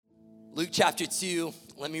Luke chapter 2,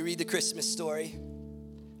 let me read the Christmas story.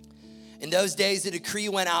 In those days, a decree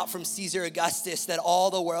went out from Caesar Augustus that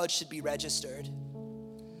all the world should be registered.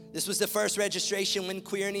 This was the first registration when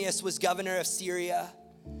Quirinius was governor of Syria,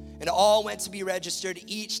 and all went to be registered,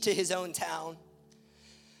 each to his own town.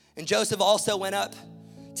 And Joseph also went up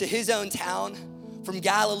to his own town from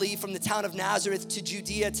Galilee, from the town of Nazareth to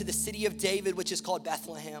Judea, to the city of David, which is called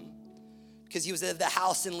Bethlehem, because he was of the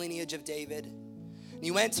house and lineage of David. And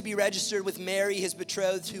he went to be registered with Mary, his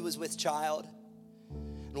betrothed, who was with child.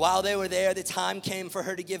 And while they were there, the time came for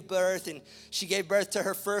her to give birth, and she gave birth to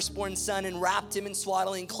her firstborn son and wrapped him in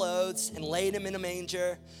swaddling clothes and laid him in a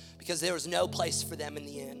manger because there was no place for them in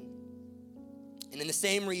the inn. And in the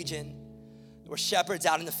same region, there were shepherds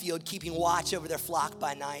out in the field keeping watch over their flock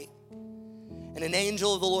by night. And an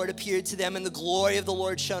angel of the Lord appeared to them, and the glory of the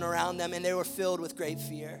Lord shone around them, and they were filled with great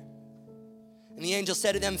fear. And the angel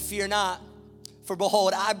said to them, "Fear not, for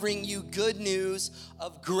behold, I bring you good news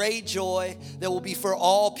of great joy that will be for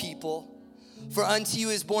all people. For unto you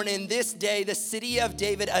is born in this day the city of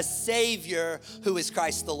David a Savior, who is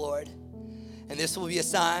Christ the Lord. And this will be a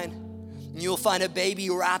sign. You will find a baby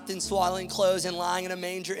wrapped in swaddling clothes and lying in a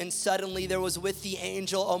manger." And suddenly there was with the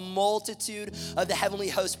angel a multitude of the heavenly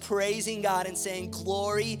host praising God and saying,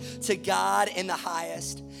 "Glory to God in the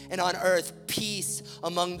highest, and on earth peace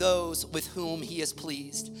among those with whom he is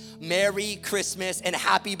pleased." Merry Christmas and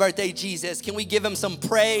happy birthday, Jesus. Can we give him some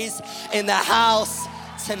praise in the house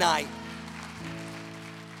tonight?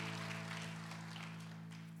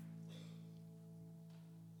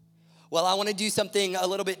 Well, I want to do something a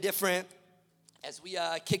little bit different as we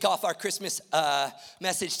kick off our Christmas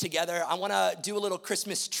message together. I want to do a little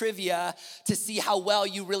Christmas trivia to see how well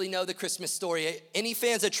you really know the Christmas story. Any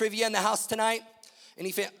fans of trivia in the house tonight?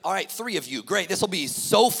 All right, 3 of you. Great, this will be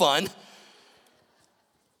so fun.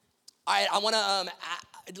 All right, I want to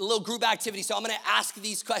a little group activity. So I'm going to ask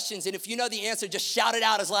these questions, and if you know the answer, just shout it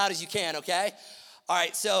out as loud as you can, okay? All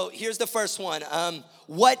right, so here's the first one.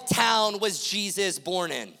 What town was Jesus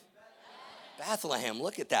born in? Bethlehem,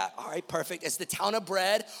 look at that. All right, perfect. It's the town of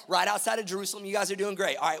bread right outside of Jerusalem. You guys are doing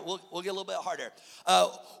great. All right, we'll get a little bit harder.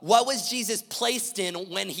 What was Jesus placed in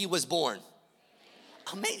when he was born?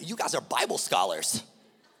 Amazing. You guys are Bible scholars.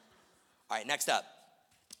 All right, next up.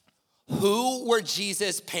 Who were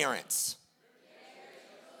Jesus' parents?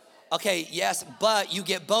 Okay, yes, but you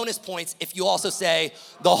get bonus points if you also say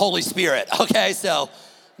the Holy Spirit. Okay, so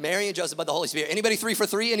Mary and Joseph, but the Holy Spirit. Anybody 3 for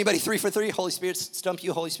 3? Anybody 3 for 3? Holy Spirit stump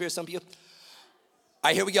you, Holy Spirit stump you. All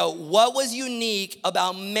right, here we go. What was unique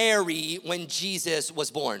about Mary when Jesus was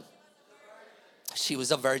born? She was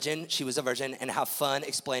a virgin. She was a virgin. And have fun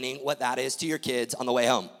explaining what that is to your kids on the way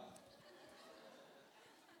home.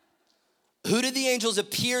 Who did the angels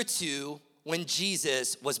appear to when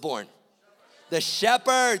Jesus was born? The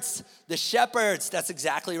shepherds. The shepherds. That's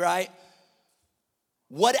exactly right.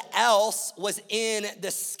 What else was in the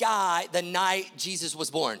sky the night Jesus was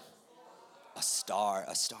born? A star,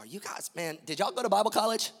 a star. You guys, man, did y'all go to Bible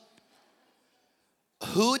college?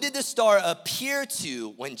 Who did the star appear to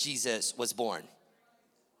when Jesus was born?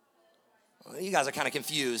 Well, you guys are kind of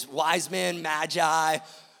confused. Wise men, magi.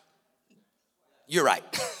 You're right.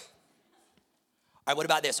 All right, what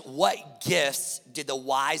about this? What gifts did the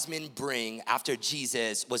wise men bring after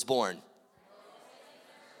Jesus was born?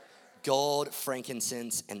 Gold,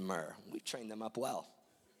 frankincense, and myrrh. We've trained them up well.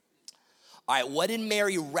 All right, what did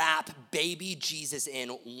Mary wrap baby Jesus in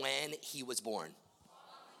when he was born?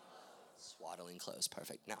 Swaddling clothes,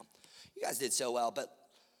 perfect. Now, you guys did so well, but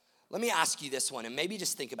let me ask you this one, and maybe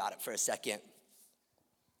just think about it for a second.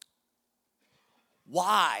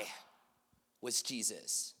 Why was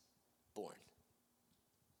Jesus born?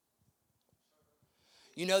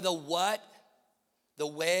 You know, the what, the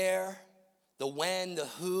where, the when, the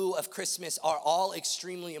who of Christmas are all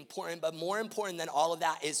extremely important, but more important than all of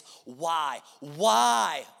that is why.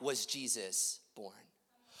 Why was Jesus born?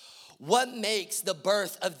 What makes the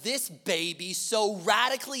birth of this baby so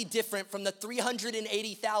radically different from the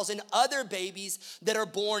 380,000 other babies that are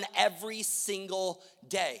born every single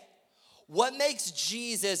day? What makes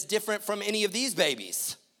Jesus different from any of these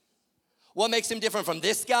babies? What makes him different from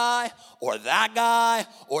this guy or that guy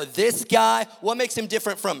or this guy? What makes him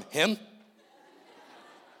different from him?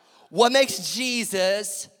 What makes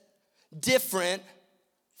Jesus different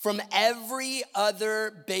from every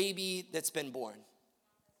other baby that's been born?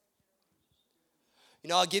 You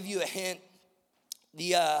know, I'll give you a hint.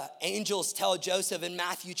 The angels tell Joseph in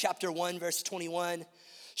Matthew chapter 1, verse 21,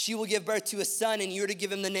 she will give birth to a son, and you're to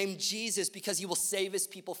give him the name Jesus because he will save his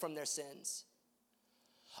people from their sins.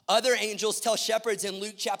 Other angels tell shepherds in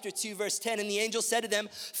Luke chapter 2, verse 10, and the angel said to them,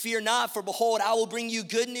 fear not, for behold, I will bring you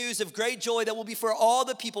good news of great joy that will be for all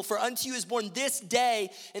the people. For unto you is born this day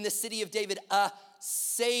in the city of David a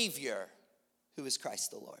Savior, who is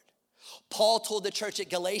Christ the Lord. Paul told the church at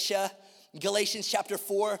Galatians chapter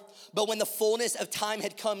 4, but when the fullness of time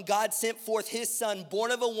had come, God sent forth his son,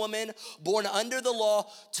 born of a woman, born under the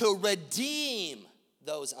law, to redeem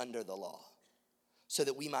those under the law, so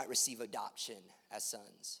that we might receive adoption as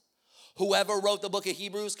sons. Whoever wrote the book of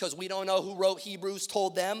Hebrews, because we don't know who wrote Hebrews,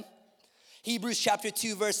 told them. Hebrews chapter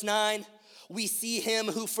 2, verse 9, we see him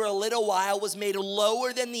who for a little while was made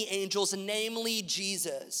lower than the angels, namely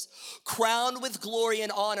Jesus, crowned with glory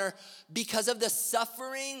and honor because of the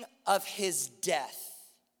suffering of his death,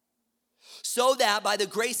 so that by the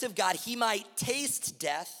grace of God he might taste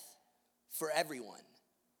death for everyone.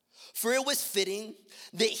 For it was fitting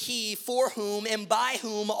that he, for whom and by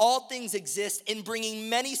whom all things exist, in bringing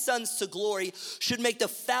many sons to glory, should make the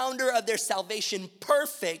founder of their salvation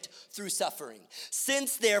perfect through suffering.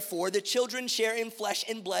 Since therefore the children share in flesh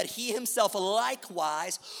and blood, he himself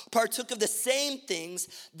likewise partook of the same things,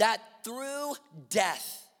 that through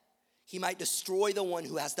death he might destroy the one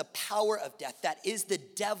who has the power of death, that is the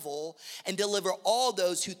devil, and deliver all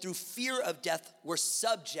those who through fear of death were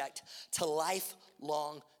subject to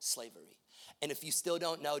lifelong slavery. And if you still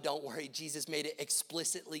don't know, don't worry. Jesus made it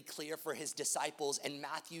explicitly clear for his disciples in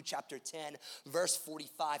Matthew chapter 10, verse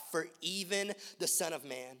 45. For even the Son of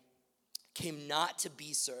Man came not to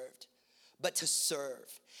be served, but to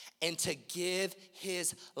serve and to give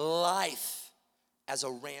his life as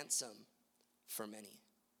a ransom for many.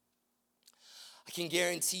 I can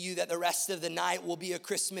guarantee you that the rest of the night will be a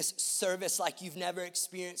Christmas service like you've never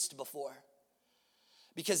experienced before.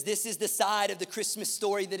 Because this is the side of the Christmas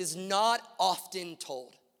story that is not often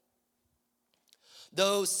told.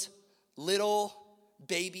 Those little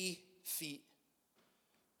baby feet,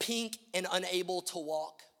 pink and unable to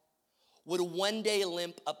walk, would one day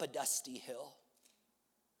limp up a dusty hill.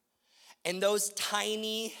 And those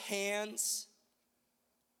tiny hands,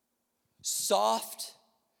 soft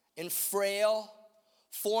and frail,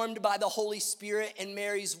 formed by the Holy Spirit in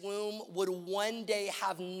Mary's womb, would one day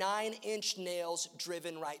have 9-inch nails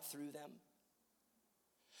driven right through them.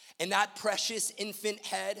 And that precious infant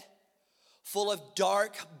head, full of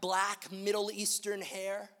dark, black, Middle Eastern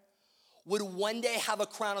hair, would one day have a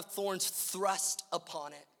crown of thorns thrust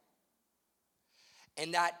upon it.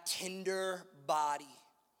 And that tender body,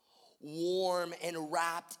 warm and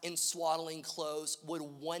wrapped in swaddling clothes, would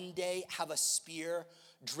one day have a spear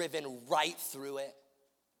driven right through it.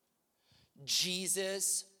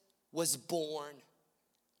 Jesus was born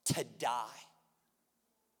to die.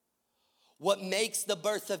 What makes the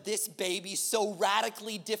birth of this baby so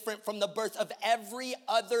radically different from the birth of every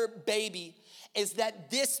other baby is that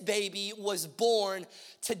this baby was born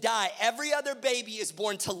to die. Every other baby is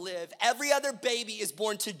born to live. Every other baby is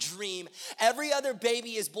born to dream. Every other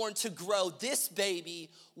baby is born to grow. This baby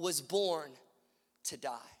was born to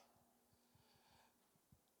die.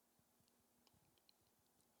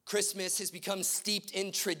 Christmas has become steeped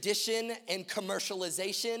in tradition and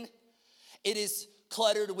commercialization. It is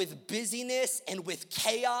cluttered with busyness and with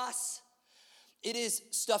chaos. It is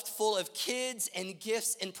stuffed full of kids and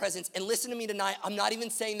gifts and presents. And listen to me tonight, I'm not even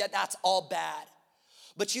saying that that's all bad.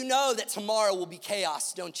 But you know that tomorrow will be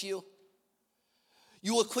chaos, don't you?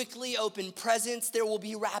 You will quickly open presents. There will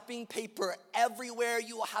be wrapping paper everywhere.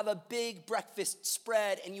 You will have a big breakfast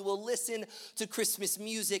spread, and you will listen to Christmas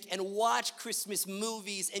music and watch Christmas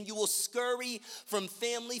movies, and you will scurry from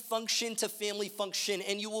family function to family function,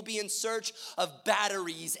 and you will be in search of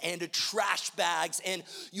batteries and trash bags, and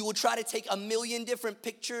you will try to take a million different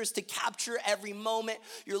pictures to capture every moment.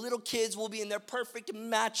 Your little kids will be in their perfect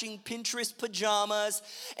matching Pinterest pajamas,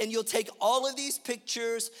 and you'll take all of these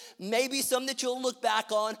pictures, maybe some that you'll look back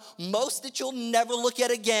on, most that you'll never look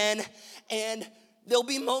at again, and there'll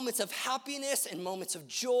be moments of happiness and moments of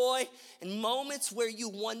joy and moments where you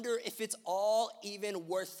wonder if it's all even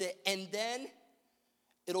worth it. And then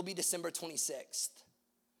it'll be December 26th.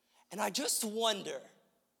 And I just wonder,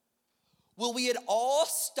 will we at all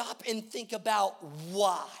stop and think about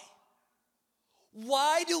why?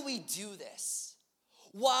 Why do we do this?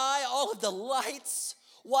 Why all of the lights?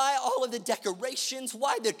 Why all of the decorations?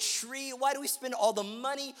 Why the tree? Why do we spend all the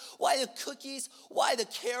money? Why the cookies? Why the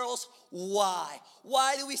carols? Why?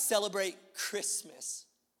 Why do we celebrate Christmas?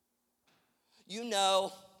 You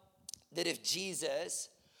know that if Jesus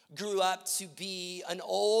grew up to be an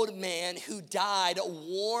old man who died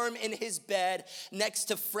warm in his bed next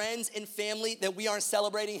to friends and family, that we aren't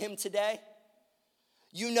celebrating him today.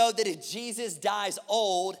 You know that if Jesus dies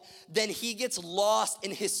old, then he gets lost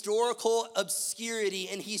in historical obscurity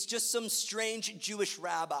and he's just some strange Jewish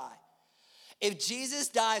rabbi. If Jesus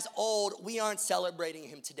dies old, we aren't celebrating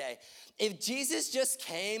him today. If Jesus just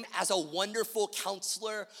came as a wonderful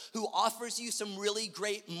counselor who offers you some really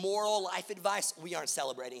great moral life advice, we aren't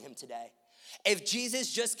celebrating him today. If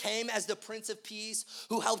Jesus just came as the Prince of Peace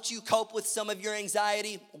who helped you cope with some of your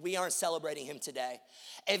anxiety, we aren't celebrating him today.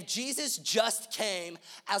 If Jesus just came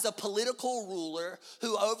as a political ruler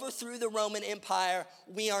who overthrew the Roman Empire,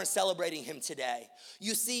 we aren't celebrating him today.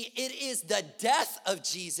 You see, it is the death of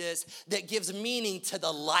Jesus that gives meaning to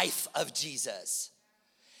the life of Jesus.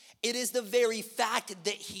 It is the very fact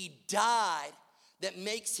that he died that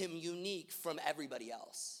makes him unique from everybody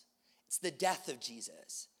else. It's the death of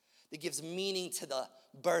Jesus that gives meaning to the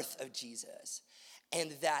birth of Jesus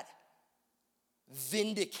and that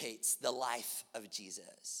vindicates the life of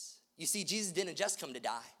Jesus. You see, Jesus didn't just come to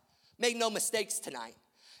die. Make no mistakes tonight.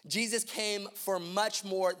 Jesus came for much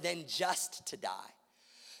more than just to die.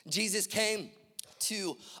 Jesus came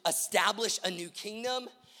to establish a new kingdom,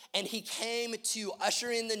 and he came to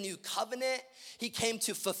usher in the new covenant. He came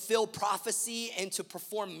to fulfill prophecy and to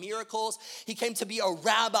perform miracles. He came to be a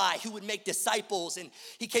rabbi who would make disciples, and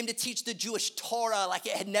he came to teach the Jewish Torah like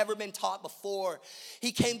it had never been taught before.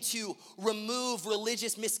 He came to remove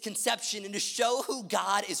religious misconception and to show who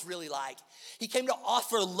God is really like. He came to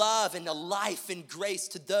offer love and a life and grace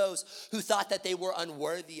to those who thought that they were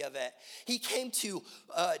unworthy of it. He came to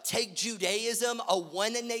take Judaism, a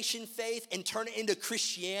one-nation faith, and turn it into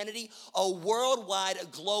Christianity, a worldwide,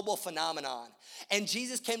 global phenomenon. And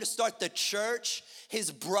Jesus came to start the church, his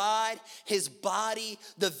bride, his body,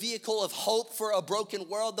 the vehicle of hope for a broken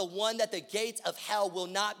world, the one that the gates of hell will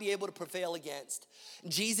not be able to prevail against.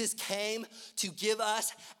 Jesus came to give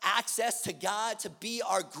us access to God, to be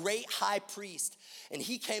our great high priest. And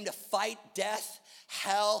he came to fight death,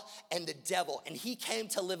 hell, and the devil. And he came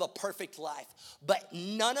to live a perfect life. But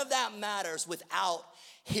none of that matters without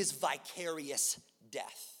his vicarious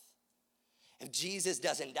death. If Jesus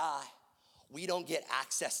doesn't die, we don't get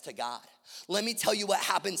access to God. Let me tell you what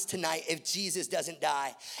happens tonight if Jesus doesn't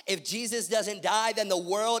die. If Jesus doesn't die, then the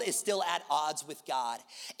world is still at odds with God.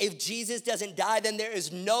 If Jesus doesn't die, then there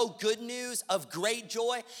is no good news of great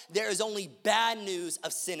joy. There is only bad news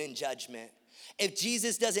of sin and judgment. If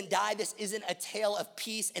Jesus doesn't die, this isn't a tale of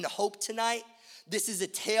peace and hope tonight. This is a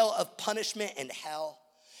tale of punishment and hell.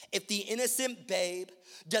 If the innocent babe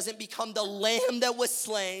doesn't become the lamb that was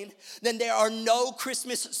slain, then there are no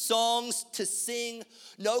Christmas songs to sing,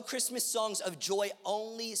 no Christmas songs of joy,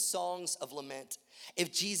 only songs of lament.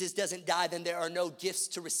 If Jesus doesn't die, then there are no gifts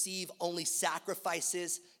to receive, only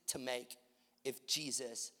sacrifices to make. If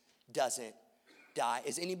Jesus doesn't die.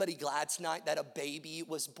 Is anybody glad tonight that a baby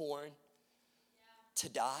was born to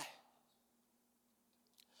die?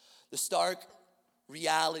 The stark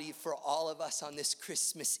reality for all of us on this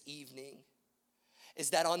Christmas evening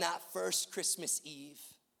is that on that first Christmas Eve,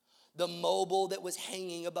 the mobile that was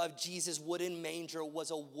hanging above Jesus' wooden manger was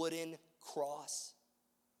a wooden cross.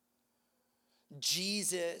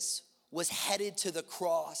 Jesus was headed to the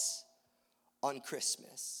cross on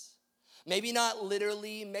Christmas. Maybe not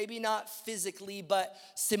literally, maybe not physically, but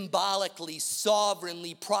symbolically,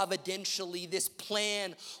 sovereignly, providentially, this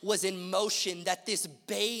plan was in motion that this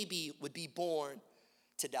baby would be born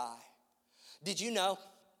to die. Did you know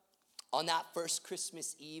on that first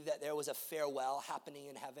Christmas Eve that there was a farewell happening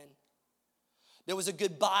in heaven? There was a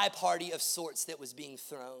goodbye party of sorts that was being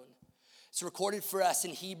thrown. It's recorded for us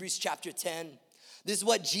in Hebrews chapter 10. This is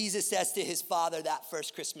what Jesus says to his Father that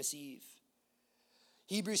first Christmas Eve.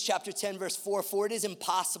 Hebrews chapter 10 verse 4, for it is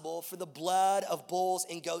impossible for the blood of bulls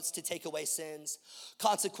and goats to take away sins.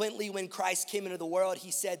 Consequently, when Christ came into the world,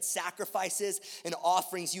 he said, sacrifices and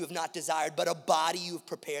offerings you have not desired, but a body you have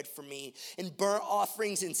prepared for me. In burnt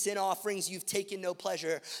offerings and sin offerings you've taken no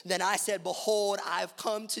pleasure. Then I said, behold, I have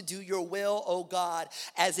come to do your will, O God,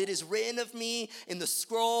 as it is written of me in the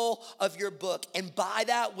scroll of your book. And by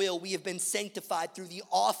that will we have been sanctified through the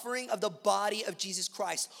offering of the body of Jesus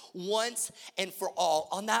Christ once and for all.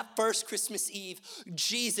 On that first Christmas Eve,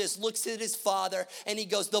 Jesus looks at his Father and he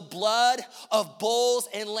goes, the blood of bulls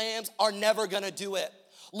and lambs are never gonna do it.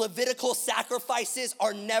 Levitical sacrifices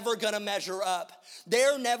are never gonna measure up.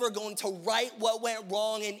 They're never going to right what went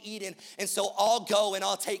wrong in Eden. And so I'll go and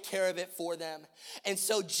I'll take care of it for them. And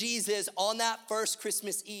so Jesus, on that first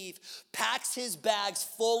Christmas Eve, packs his bags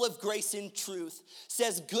full of grace and truth,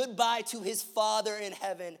 says goodbye to his Father in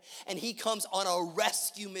heaven, and he comes on a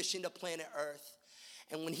rescue mission to planet Earth.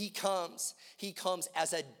 And when he comes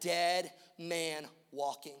as a dead man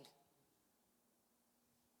walking.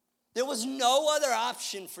 There was no other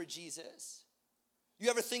option for Jesus. You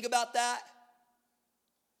ever think about that?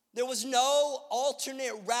 There was no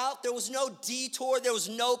alternate route. There was no detour. There was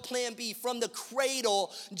no plan B. From the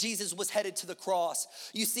cradle, Jesus was headed to the cross.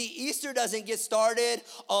 You see, Easter doesn't get started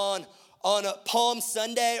on a Palm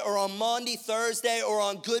Sunday or on Maundy Thursday or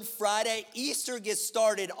on Good Friday. Easter gets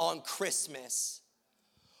started on Christmas.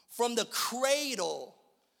 From the cradle,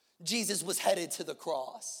 Jesus was headed to the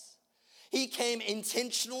cross. He came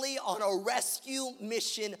intentionally on a rescue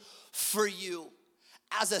mission for you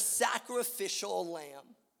as a sacrificial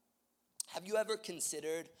lamb. Have you ever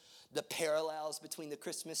considered the parallels between the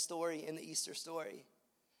Christmas story and the Easter story?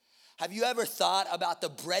 Have you ever thought about the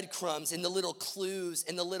breadcrumbs and the little clues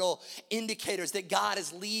and the little indicators that God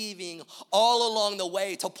is leaving all along the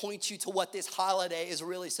way to point you to what this holiday is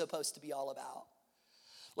really supposed to be all about?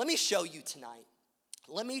 Let me show you tonight.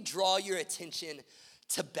 Let me draw your attention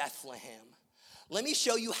to Bethlehem. Let me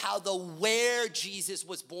show you how the where Jesus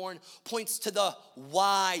was born points to the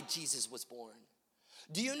why Jesus was born.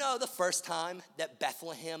 Do you know the first time that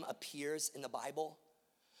Bethlehem appears in the Bible?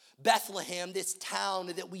 Bethlehem, this town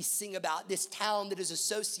that we sing about, this town that is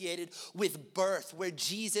associated with birth, where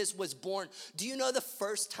Jesus was born. Do you know the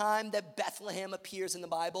first time that Bethlehem appears in the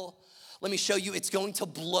Bible? Let me show you. It's going to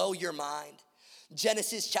blow your mind.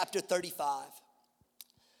 Genesis chapter 35.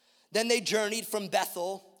 Then they journeyed from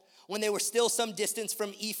Bethel. When they were still some distance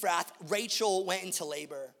from Ephrath, Rachel went into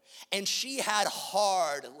labor, and she had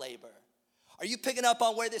hard labor. Are you picking up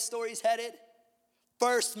on where this story is headed?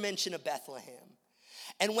 First mention of Bethlehem.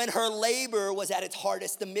 And when her labor was at its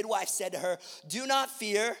hardest, the midwife said to her, "Do not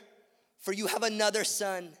fear, for you have another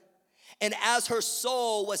son." And as her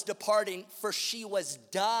soul was departing, for she was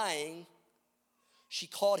dying, she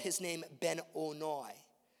called his name Ben-Oni,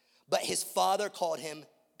 but his father called him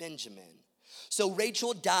Benjamin. So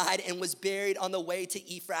Rachel died and was buried on the way to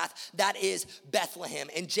Ephrath, that is Bethlehem.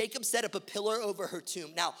 And Jacob set up a pillar over her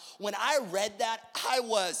tomb. Now, when I read that, I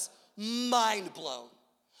was mind blown.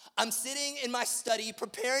 I'm sitting in my study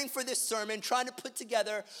preparing for this sermon, trying to put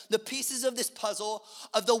together the pieces of this puzzle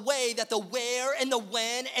of the way that the where and the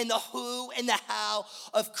when and the who and the how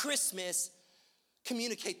of Christmas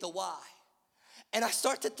communicate the why. And I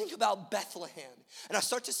start to think about Bethlehem, and I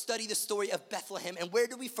start to study the story of Bethlehem, and where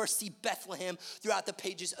do we first see Bethlehem throughout the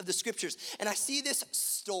pages of the scriptures? And I see this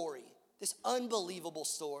story, this unbelievable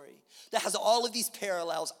story that has all of these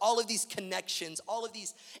parallels, all of these connections, all of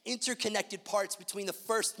these interconnected parts between the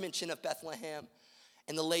first mention of Bethlehem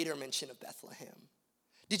and the later mention of Bethlehem.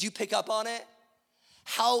 Did you pick up on it?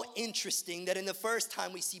 How interesting that in the first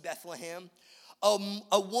time we see Bethlehem,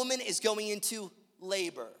 a woman is going into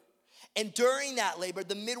labor. And during that labor,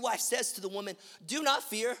 the midwife says to the woman, "Do not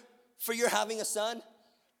fear, for you're having a son."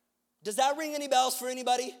 Does that ring any bells for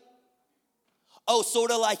anybody? Oh,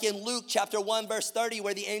 sort of like in Luke chapter 1, verse 30,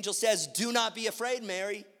 where the angel says, "Do not be afraid,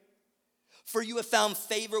 Mary, for you have found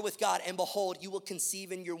favor with God, and behold, you will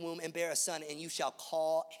conceive in your womb and bear a son, and you shall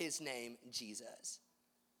call his name Jesus."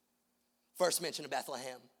 First mention of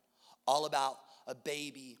Bethlehem, all about a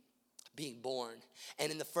baby being born.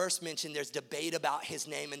 And in the first mention, there's debate about his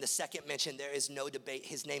name. In the second mention, there is no debate.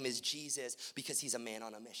 His name is Jesus because he's a man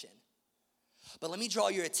on a mission. But let me draw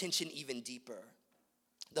your attention even deeper.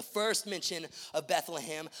 The first mention of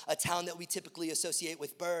Bethlehem, a town that we typically associate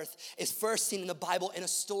with birth, is first seen in the Bible in a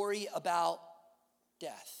story about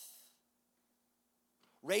death.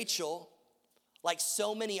 Rachel, like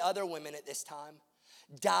so many other women at this time,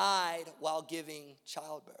 died while giving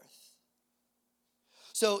childbirth.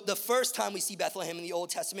 So the first time we see Bethlehem in the Old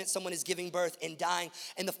Testament, someone is giving birth and dying.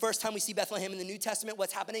 And the first time we see Bethlehem in the New Testament,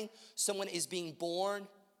 what's happening? Someone is being born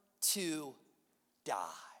to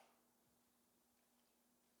die.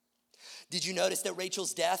 Did you notice that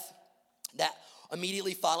Rachel's death, that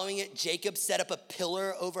immediately following it, Jacob set up a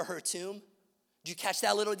pillar over her tomb? Did you catch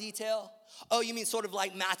that little detail? Oh, you mean sort of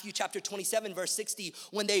like Matthew chapter 27, verse 60,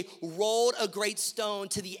 when they rolled a great stone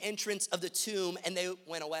to the entrance of the tomb and they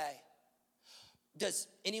went away. Does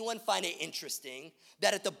anyone find it interesting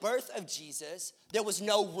that at the birth of Jesus, there was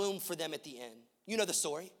no room for them at the inn? You know the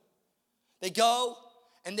story. They go,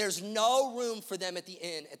 and there's no room for them at the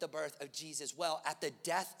inn at the birth of Jesus. Well, at the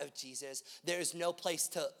death of Jesus, there is no place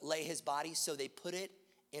to lay his body, so they put it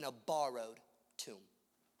in a borrowed tomb.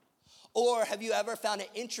 Or have you ever found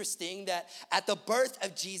it interesting that at the birth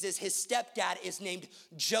of Jesus, his stepdad is named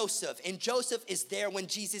Joseph, and Joseph is there when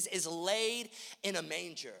Jesus is laid in a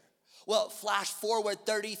manger? Well, flash forward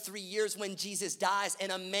 33 years when Jesus dies,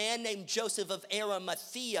 and a man named Joseph of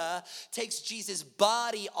Arimathea takes Jesus'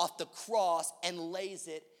 body off the cross and lays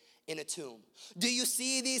it in a tomb. Do you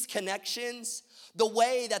see these connections? The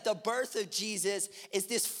way that the birth of Jesus is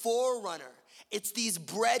this forerunner. It's these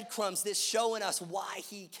breadcrumbs that's showing us why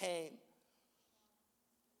he came.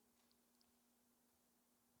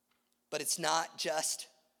 But it's not just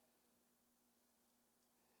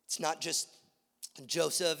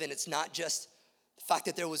Joseph, and it's not just the fact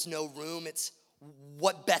that there was no room. It's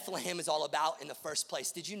what Bethlehem is all about in the first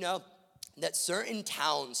place. Did you know that certain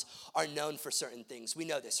towns are known for certain things? We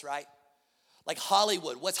know this, right? Like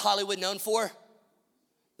Hollywood. What's Hollywood known for?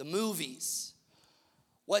 The movies.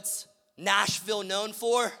 What's Nashville known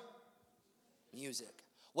for? Music.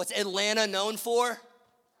 What's Atlanta known for?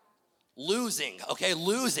 Losing. Okay,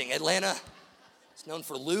 losing. Atlanta is known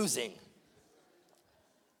for losing.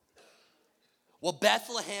 Well,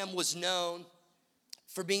 Bethlehem was known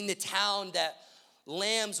for being the town that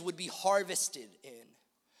lambs would be harvested in.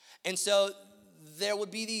 And so there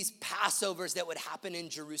would be these Passovers that would happen in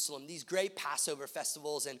Jerusalem, these great Passover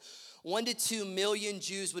festivals, and 1 to 2 million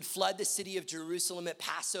Jews would flood the city of Jerusalem at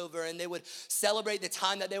Passover, and they would celebrate the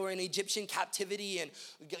time that they were in Egyptian captivity, and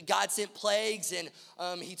God sent plagues, and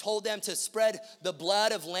he told them to spread the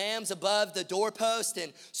blood of lambs above the doorpost,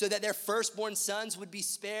 and so that their firstborn sons would be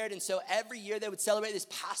spared. And so every year they would celebrate this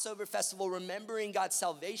Passover festival, remembering God's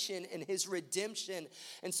salvation and his redemption.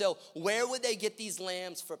 And so where would they get these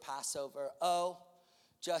lambs for Passover? Oh,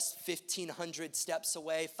 just 1,500 steps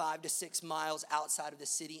away, 5 to 6 miles outside of the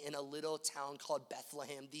city, in a little town called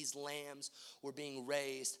Bethlehem. These lambs were being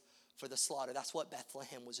raised for the slaughter. That's what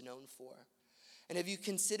Bethlehem was known for. And have you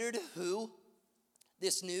considered who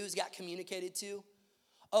this news got communicated to?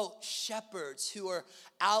 Oh, shepherds who are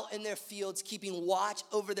out in their fields keeping watch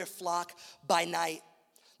over their flock by night.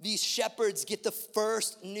 These shepherds get the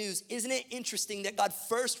first news. Isn't it interesting that God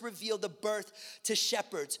first revealed the birth to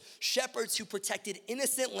shepherds? Shepherds who protected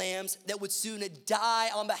innocent lambs that would soon die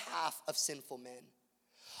on behalf of sinful men.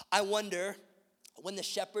 I wonder, when the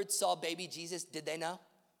shepherds saw baby Jesus, did they know?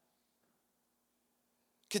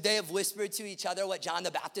 Could they have whispered to each other what John the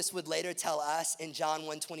Baptist would later tell us in John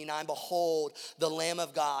 1:29? Behold, the Lamb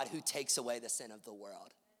of God who takes away the sin of the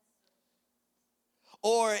world.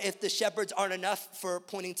 Or if the shepherds aren't enough for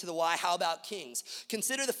pointing to the why, how about kings?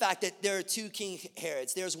 Consider the fact that there are 2 King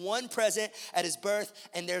Herods. There's one present at his birth,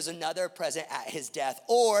 and there's another present at his death.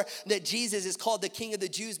 Or that Jesus is called the King of the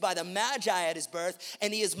Jews by the Magi at his birth,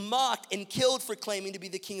 and he is mocked and killed for claiming to be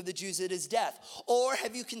the King of the Jews at his death. Or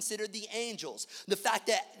have you considered the angels? The fact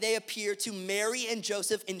that they appear to Mary and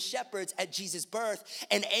Joseph and shepherds at Jesus' birth,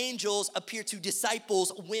 and angels appear to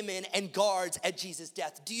disciples, women, and guards at Jesus'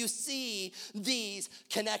 death. Do you see these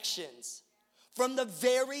connections? From the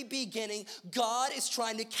very beginning, God is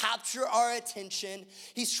trying to capture our attention.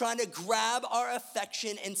 He's trying to grab our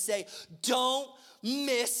affection and say, don't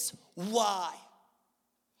miss why.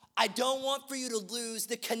 I don't want for you to lose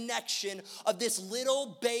the connection of this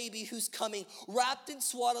little baby who's coming wrapped in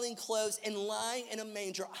swaddling clothes and lying in a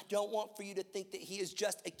manger. I don't want for you to think that he is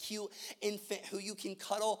just a cute infant who you can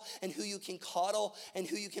cuddle and who you can coddle and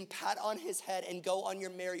who you can pat on his head and go on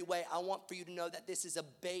your merry way. I want for you to know that this is a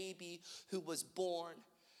baby who was born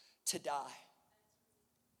to die.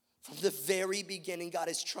 From the very beginning, God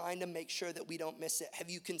is trying to make sure that we don't miss it. Have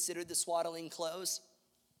you considered the swaddling clothes?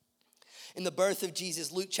 In the birth of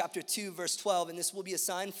Jesus, Luke chapter 2, verse 12, and this will be a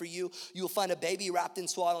sign for you. You will find a baby wrapped in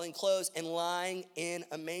swaddling clothes and lying in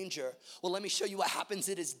a manger. Well, let me show you what happens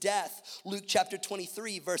at his death. Luke chapter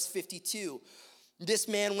 23, verse 52. This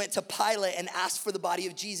man went to Pilate and asked for the body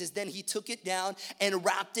of Jesus. Then he took it down and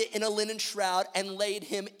wrapped it in a linen shroud and laid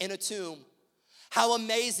him in a tomb. How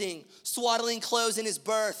amazing. Swaddling clothes in his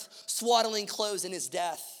birth, swaddling clothes in his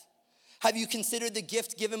death. Have you considered the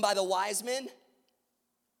gift given by the wise men?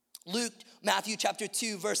 Matthew chapter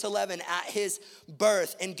 2, verse 11, at his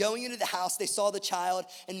birth, and going into the house, they saw the child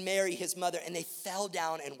and Mary, his mother, and they fell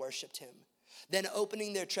down and worshiped him. Then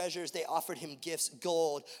opening their treasures, they offered him gifts,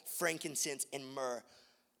 gold, frankincense, and myrrh.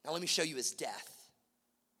 Now let me show you his death.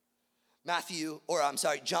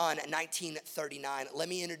 John 19:39. Let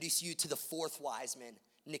me introduce you to the fourth wise man,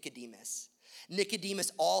 Nicodemus.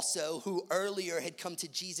 Nicodemus also, who earlier had come to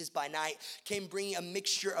Jesus by night, came bringing a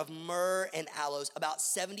mixture of myrrh and aloes, about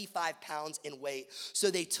 75 pounds in weight.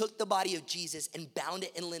 So they took the body of Jesus and bound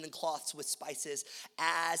it in linen cloths with spices,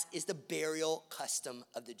 as is the burial custom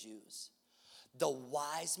of the Jews. The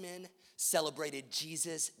wise men celebrated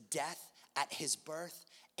Jesus' death at his birth,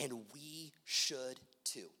 and we should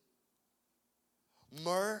too.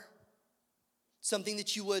 Myrrh, something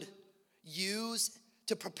that you would use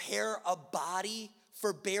to prepare a body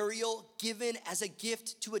for burial, given as a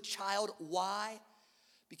gift to a child. Why?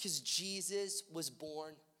 Because Jesus was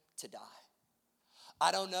born to die.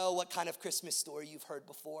 I don't know what kind of Christmas story you've heard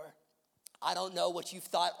before. I don't know what you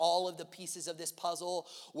thought all of the pieces of this puzzle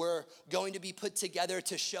were going to be put together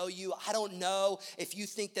to show you. I don't know if you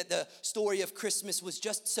think that the story of Christmas was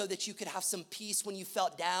just so that you could have some peace when you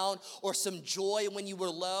felt down or some joy when you were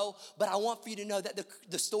low. But I want for you to know that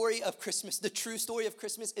the story of Christmas, the true story of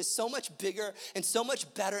Christmas, is so much bigger and so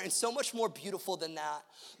much better and so much more beautiful than that.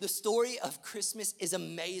 The story of Christmas is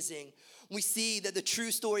amazing. We see that the true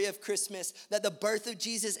story of Christmas, that the birth of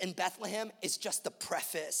Jesus in Bethlehem is just the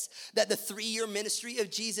preface, that the 3-year ministry of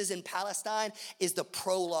Jesus in Palestine is the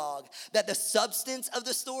prologue, that the substance of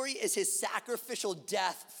the story is his sacrificial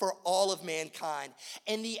death for all of mankind,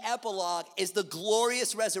 and the epilogue is the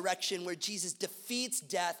glorious resurrection where Jesus defeats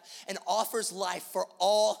death and offers life for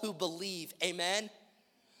all who believe. Amen?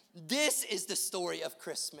 This is the story of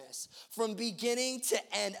Christmas. From beginning to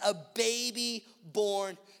end, a baby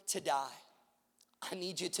born to die. I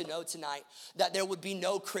need you to know tonight that there would be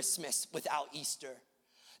no Christmas without Easter.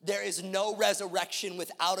 There is no resurrection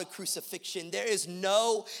without a crucifixion. There is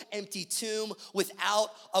no empty tomb without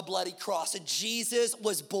a bloody cross. Jesus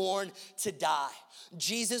was born to die.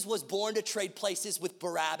 Jesus was born to trade places with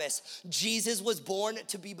Barabbas. Jesus was born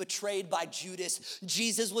to be betrayed by Judas.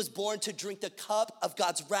 Jesus was born to drink the cup of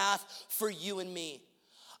God's wrath for you and me.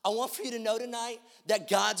 I want for you to know tonight that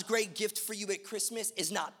God's great gift for you at Christmas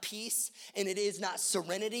is not peace, and it is not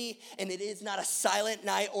serenity, and it is not a silent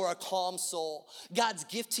night or a calm soul. God's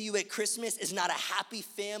gift to you at Christmas is not a happy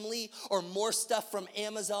family or more stuff from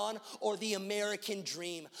Amazon or the American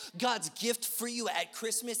dream. God's gift for you at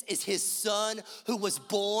Christmas is his son who was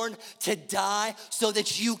born to die so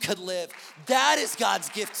that you could live. That is God's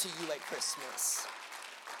gift to you at Christmas.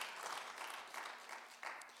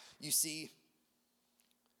 You see,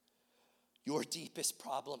 your deepest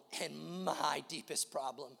problem and my deepest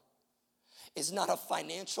problem is not a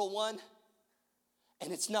financial one,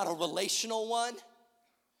 and it's not a relational one,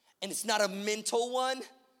 and it's not a mental one,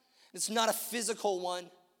 it's not a physical one,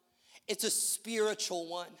 it's a spiritual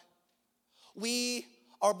one. We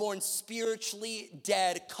are born spiritually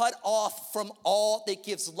dead, cut off from all that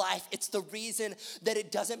gives life. It's the reason that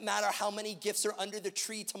it doesn't matter how many gifts are under the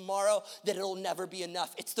tree tomorrow, that it'll never be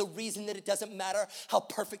enough. It's the reason that it doesn't matter how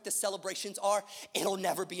perfect the celebrations are, it'll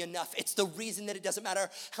never be enough. It's the reason that it doesn't matter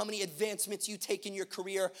how many advancements you take in your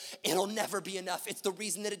career, it'll never be enough. It's the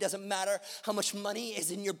reason that it doesn't matter how much money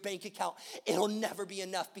is in your bank account, it'll never be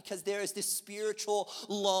enough, because there is this spiritual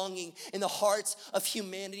longing in the hearts of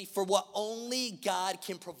humanity for what only God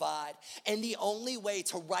can provide. And the only way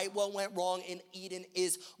to right what went wrong in Eden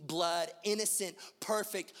is blood. Innocent,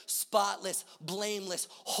 perfect, spotless, blameless,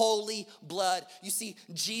 holy blood. You see,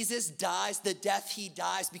 Jesus dies the death he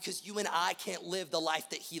dies because you and I can't live the life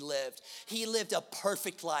that he lived. He lived a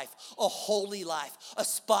perfect life, a holy life, a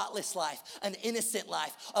spotless life, an innocent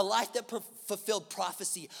life, a life that fulfilled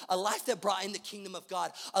prophecy, a life that brought in the kingdom of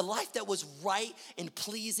God, a life that was right and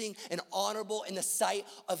pleasing and honorable in the sight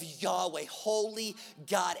of Yahweh, holy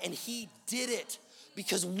God. And he did it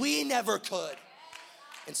because we never could.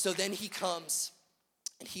 And so then he comes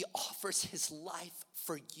and he offers his life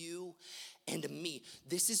for you and me.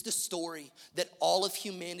 This is the story that all of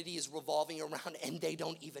humanity is revolving around, and they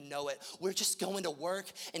don't even know it. We're just going to work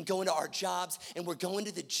and going to our jobs, and we're going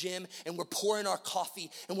to the gym, and we're pouring our coffee,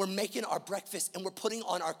 and we're making our breakfast, and we're putting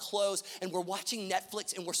on our clothes, and we're watching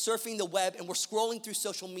Netflix, and we're surfing the web, and we're scrolling through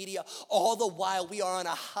social media. All the while, we are on a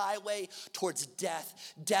highway towards death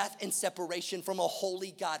and separation from a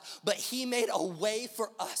holy God. But he made a way for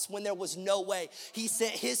us when there was no way. He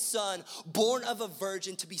sent his son, born of a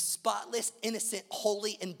virgin, to be spotless, innocent,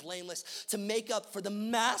 holy, and blameless, to make up for the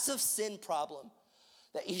massive sin problem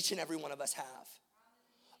that each and every one of us have.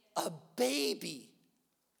 A baby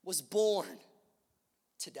was born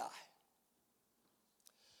to die.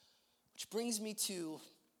 Which brings me to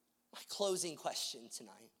my closing question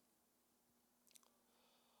tonight.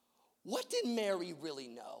 What did Mary really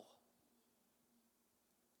know?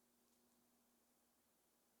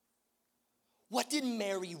 What did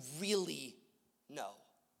Mary really know?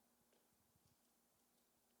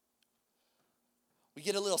 We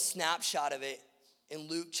get a little snapshot of it in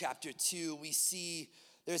Luke chapter 2. We see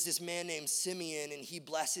there's this man named Simeon, and he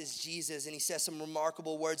blesses Jesus, and he says some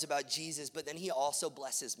remarkable words about Jesus, but then he also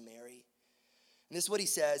blesses Mary. And this is what he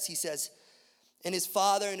says. He says, and his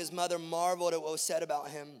father and his mother marveled at what was said about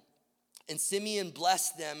him. And Simeon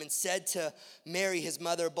blessed them and said to Mary, his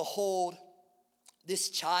mother, behold, this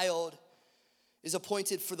child is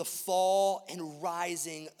appointed for the fall and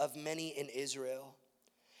rising of many in Israel,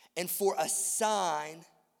 and for a sign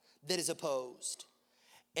that is opposed,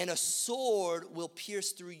 and a sword will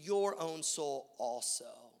pierce through your own soul also.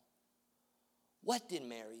 What did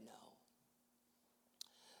Mary know?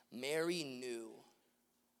 Mary knew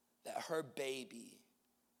that her baby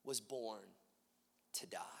was born to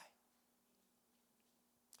die.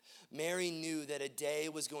 Mary knew that a day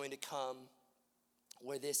was going to come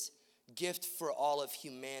where this gift for all of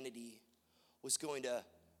humanity was going to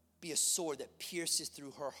be a sword that pierces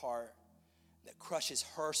through her heart, that crushes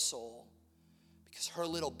her soul, because her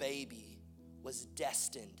little baby was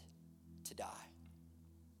destined to die.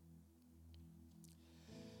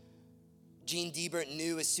 Jean Diebert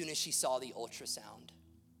knew as soon as she saw the ultrasound.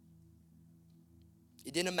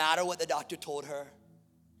 It didn't matter what the doctor told her.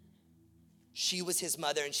 She was his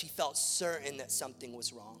mother, and she felt certain that something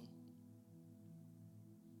was wrong.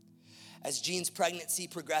 As Jean's pregnancy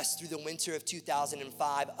progressed through the winter of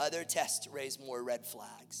 2005, other tests raised more red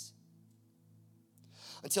flags.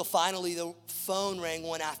 Until finally the phone rang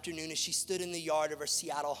one afternoon as she stood in the yard of her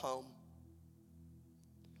Seattle home.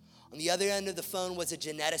 On the other end of the phone was a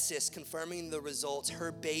geneticist confirming the results.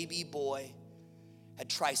 Her baby boy had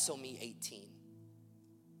trisomy 18.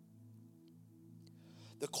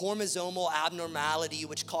 The chromosomal abnormality,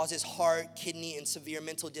 which causes heart, kidney, and severe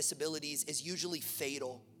mental disabilities, is usually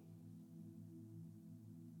fatal.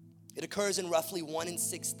 It occurs in roughly 1 in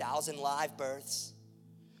 6,000 live births,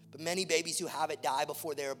 but many babies who have it die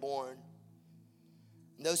before they are born.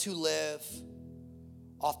 And those who live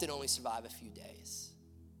often only survive a few days.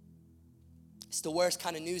 It's the worst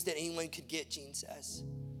kind of news that anyone could get, Jean says.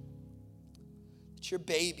 That your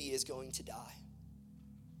baby is going to die.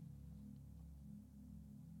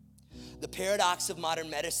 The paradox of modern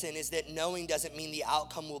medicine is that knowing doesn't mean the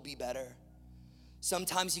outcome will be better.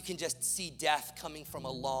 Sometimes you can just see death coming from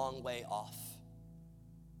a long way off.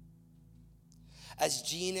 As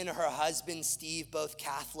Jean and her husband, Steve, both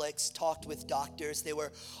Catholics, talked with doctors, they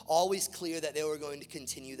were always clear that they were going to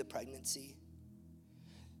continue the pregnancy.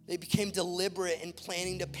 They became deliberate in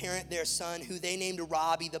planning to parent their son, who they named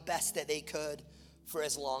Robbie, the best that they could for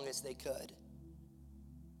as long as they could.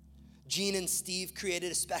 Jean and Steve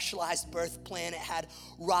created a specialized birth plan. It had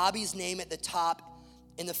Robbie's name at the top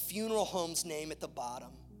and the funeral home's name at the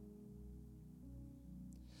bottom.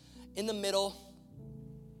 In the middle,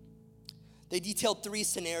 they detailed 3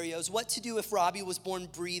 scenarios: what to do if Robbie was born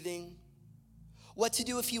breathing, what to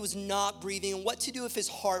do if he was not breathing, and what to do if his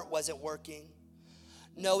heart wasn't working.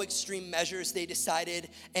 No extreme measures, they decided,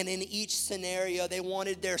 and in each scenario, they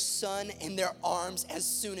wanted their son in their arms as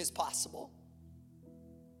soon as possible.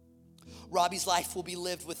 Robbie's life will be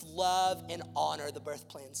lived with love and honor, the birth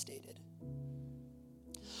plan stated.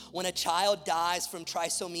 When a child dies from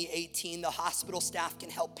trisomy 18, the hospital staff can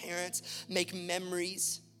help parents make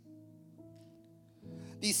memories,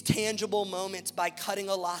 these tangible moments, by cutting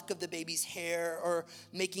a lock of the baby's hair or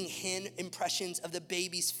making hand impressions of the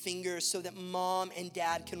baby's fingers so that mom and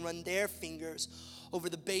dad can run their fingers over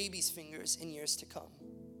the baby's fingers in years to come.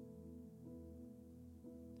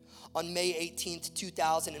 On May 18th,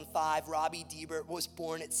 2005, Robbie Diebert was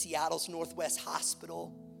born at Seattle's Northwest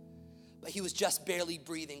Hospital, but he was just barely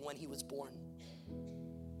breathing when he was born.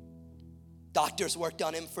 Doctors worked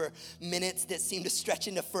on him for minutes that seemed to stretch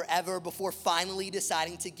into forever before finally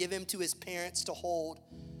deciding to give him to his parents to hold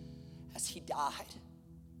as he died.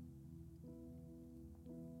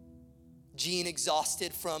 Jean,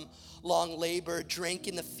 exhausted from long labor, drank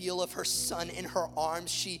in the feel of her son in her arms.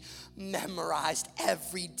 She memorized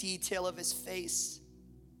every detail of his face.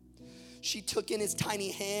 She took in his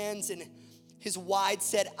tiny hands and his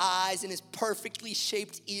wide-set eyes and his perfectly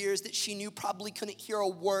shaped ears that she knew probably couldn't hear a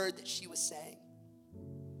word that she was saying.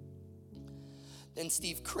 Then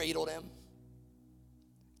Steve cradled him,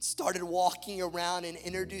 started walking around and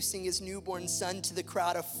introducing his newborn son to the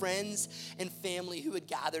crowd of friends and family who had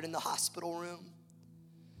gathered in the hospital room.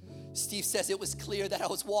 Steve says it was clear that I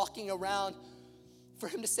was walking around for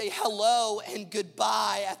him to say hello and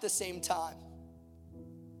goodbye at the same time.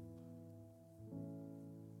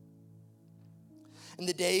 In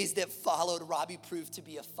the days that followed, Robbie proved to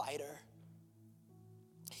be a fighter.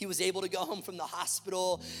 He was able to go home from the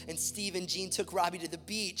hospital, and Steve and Jean took Robbie to the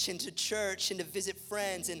beach and to church and to visit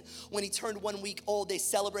friends. And when he turned 1 week old, they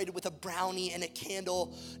celebrated with a brownie and a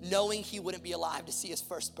candle, knowing he wouldn't be alive to see his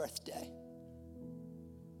first birthday.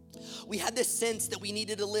 We had this sense that we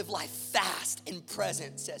needed to live life fast and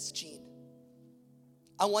present, says Jean.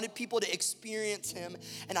 I wanted people to experience him,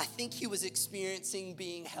 and I think he was experiencing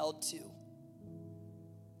being held too.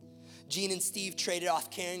 Jean and Steve traded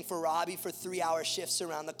off caring for Robbie for 3-hour shifts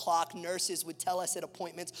around the clock. Nurses would tell us at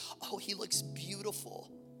appointments, "Oh, he looks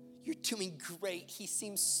beautiful. You're doing great. He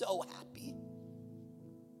seems so happy."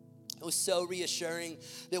 It was so reassuring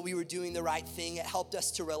that we were doing the right thing. It helped us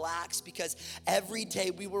to relax because every day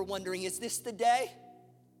we were wondering, is this the day?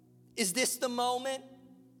 Is this the moment?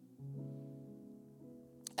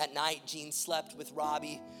 At night, Jean slept with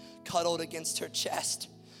Robbie, cuddled against her chest.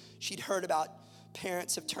 She'd heard about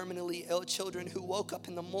parents of terminally ill children who woke up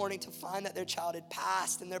in the morning to find that their child had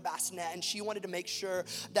passed in their bassinet, and she wanted to make sure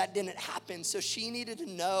that didn't happen. So she needed to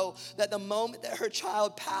know that the moment that her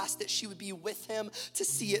child passed, that she would be with him to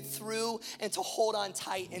see it through and to hold on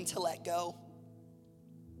tight and to let go.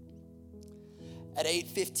 At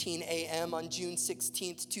 8:15 a.m. on June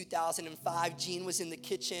 16th, 2005, Jean was in the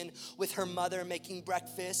kitchen with her mother making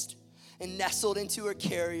breakfast, and nestled into her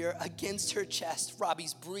carrier against her chest,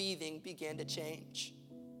 Robbie's breathing began to change.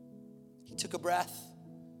 He took a breath,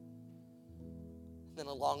 then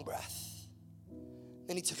a long breath.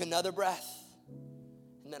 Then he took another breath,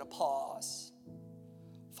 and then a pause,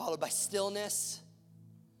 followed by stillness,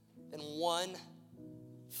 then one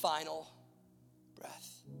final breath.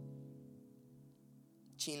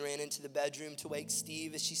 Jean ran into the bedroom to wake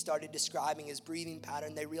Steve. As she started describing his breathing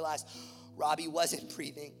pattern, they realized Robbie wasn't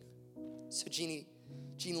breathing. So Jean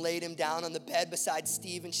laid him down on the bed beside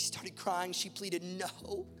Steve, and she started crying. She pleaded,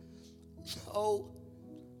 no,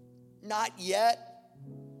 not yet.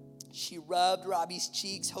 She rubbed Robbie's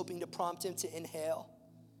cheeks, hoping to prompt him to inhale.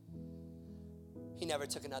 He never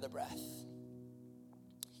took another breath.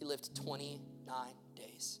 He lived 29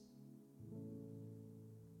 days.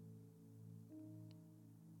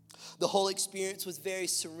 The whole experience was very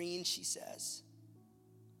serene, she says.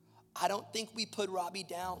 I don't think we put Robbie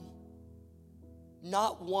down.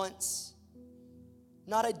 Not once,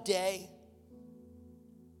 not a day,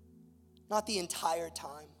 not the entire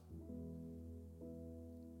time.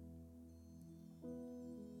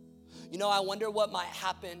 You know, I wonder what might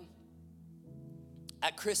happen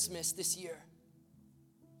at Christmas this year.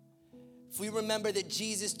 If we remember that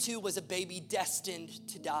Jesus too was a baby destined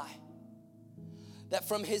to die. That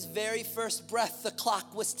from his very first breath, the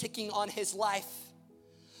clock was ticking on his life.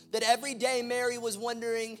 That every day Mary was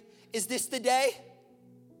wondering, is this the day?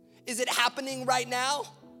 Is it happening right now?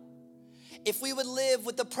 If we would live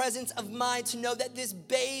with the presence of mind to know that this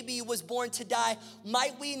baby was born to die,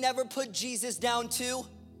 might we never put Jesus down too?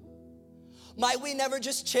 Might we never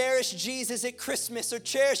just cherish Jesus at Christmas or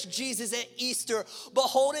cherish Jesus at Easter, but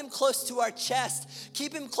hold him close to our chest,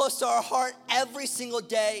 keep him close to our heart every single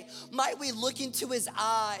day? Might we look into his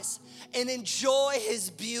eyes and enjoy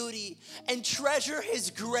his beauty and treasure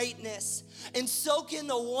his greatness and soak in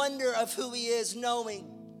the wonder of who he is, knowing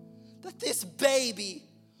that this baby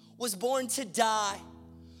was born to die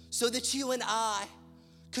so that you and I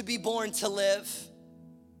could be born to live.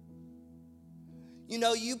 You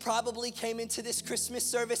know, you probably came into this Christmas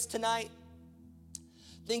service tonight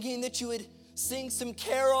thinking that you would sing some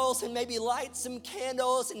carols and maybe light some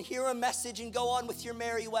candles and hear a message and go on with your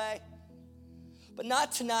merry way. But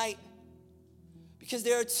not tonight, because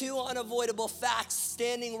there are two unavoidable facts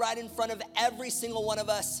standing right in front of every single one of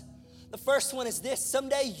us. The first one is this: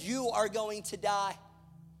 someday you are going to die.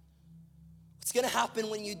 What's gonna happen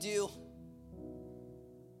when you do?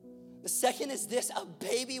 The second is this: a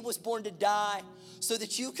baby was born to die so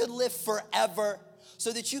that you could live forever,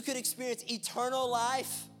 so that you could experience eternal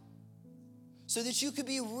life, so that you could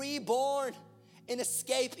be reborn and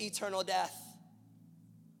escape eternal death.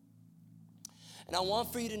 And I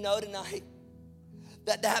want for you to know tonight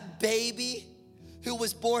that that baby who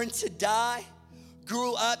was born to die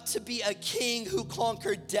grew up to be a king who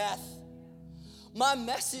conquered death. My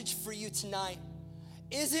message for you tonight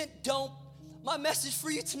isn't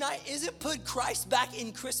put Christ back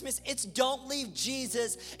in Christmas. It's don't leave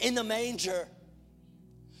Jesus in the manger.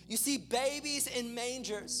 You see, babies in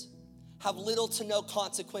mangers have little to no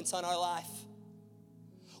consequence on our life.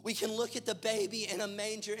 We can look at the baby in a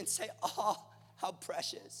manger and say, oh, how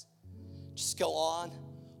precious. Just go on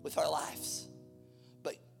with our lives.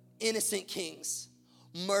 But innocent kings,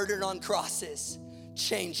 murdered on crosses,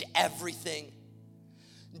 change everything.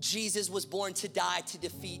 Jesus was born to die to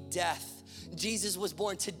defeat death. Jesus was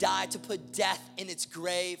born to die to put death in its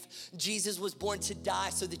grave. Jesus was born to die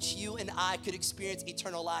so that you and I could experience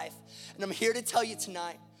eternal life. And I'm here to tell you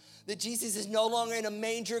tonight that Jesus is no longer in a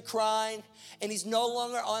manger crying, and he's no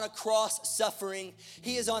longer on a cross suffering.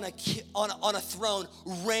 He is on a throne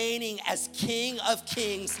reigning as King of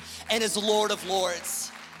Kings and as Lord of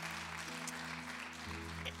Lords.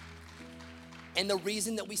 And the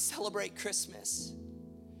reason that we celebrate Christmas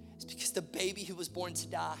is because the baby who was born to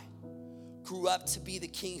die grew up to be the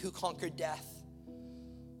king who conquered death,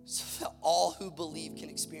 so that all who believe can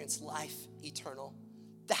experience life eternal.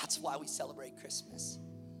 That's why we celebrate Christmas.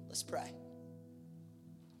 Let's pray.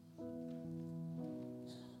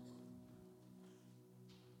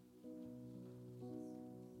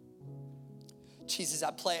 Jesus,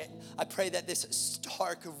 I pray that this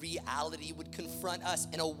stark reality would confront us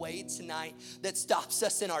in a way tonight that stops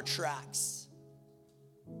us in our tracks,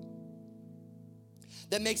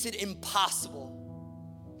 that makes it impossible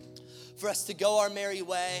for us to go our merry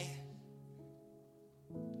way,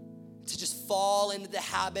 to just fall into the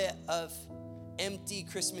habit of empty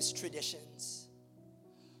Christmas traditions.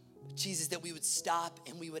 Jesus, that we would stop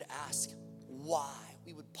and we would ask why.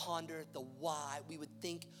 We would ponder the why. We would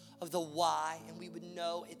think of the why, and we would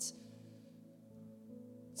know it's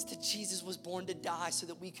that Jesus was born to die so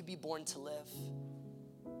that we could be born to live.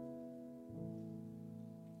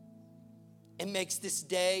 It makes this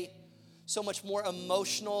day so much more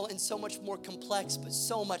emotional and so much more complex, but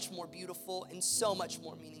so much more beautiful and so much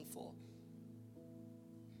more meaningful.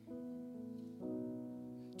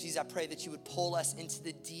 Jesus, I pray that you would pull us into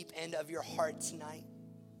the deep end of your heart tonight,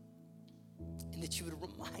 and that you would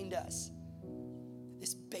remind us that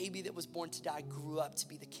this baby that was born to die grew up to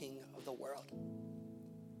be the king of the world.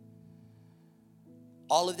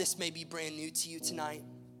 All of this may be brand new to you tonight.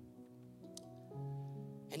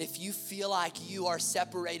 And if you feel like you are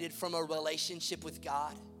separated from a relationship with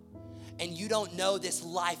God, and you don't know this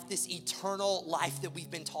life, this eternal life that we've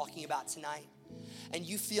been talking about tonight, and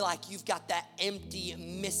you feel like you've got that empty,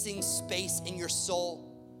 missing space in your soul,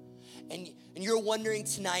 and you're wondering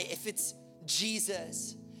tonight if it's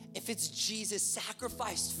Jesus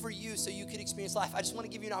sacrificed for you so you could experience life, I just want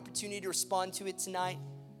to give you an opportunity to respond to it tonight.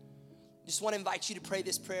 I just want to invite you to pray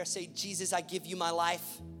this prayer. Say, Jesus, I give you my life.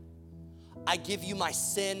 I give you my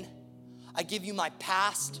sin. I give you my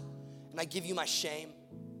past, and I give you my shame.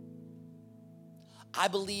 I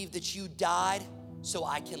believe that you died so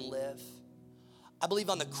I can live. I believe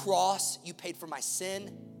on the cross you paid for my sin,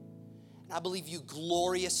 and I believe you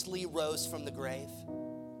gloriously rose from the grave.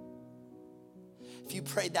 If you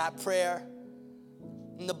prayed that prayer,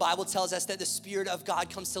 and the Bible tells us that the Spirit of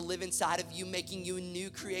God comes to live inside of you, making you a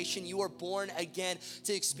new creation. You are born again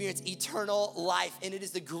to experience eternal life, and it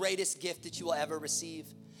is the greatest gift that you will ever receive.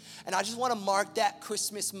 And I just want to mark that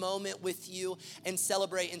Christmas moment with you and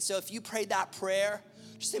celebrate. And so if you prayed that prayer,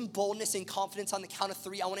 just in boldness and confidence, on the count of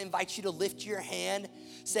 3, I want to invite you to lift your hand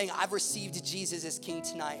saying, I've received Jesus as King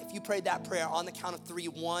tonight. If you prayed that prayer on the count of 3,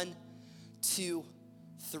 1, 2,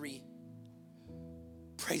 3.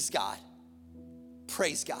 Praise God.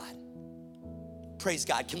 Praise God. Praise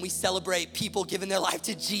God. Can we celebrate people giving their life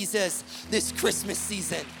to Jesus this Christmas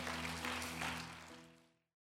season?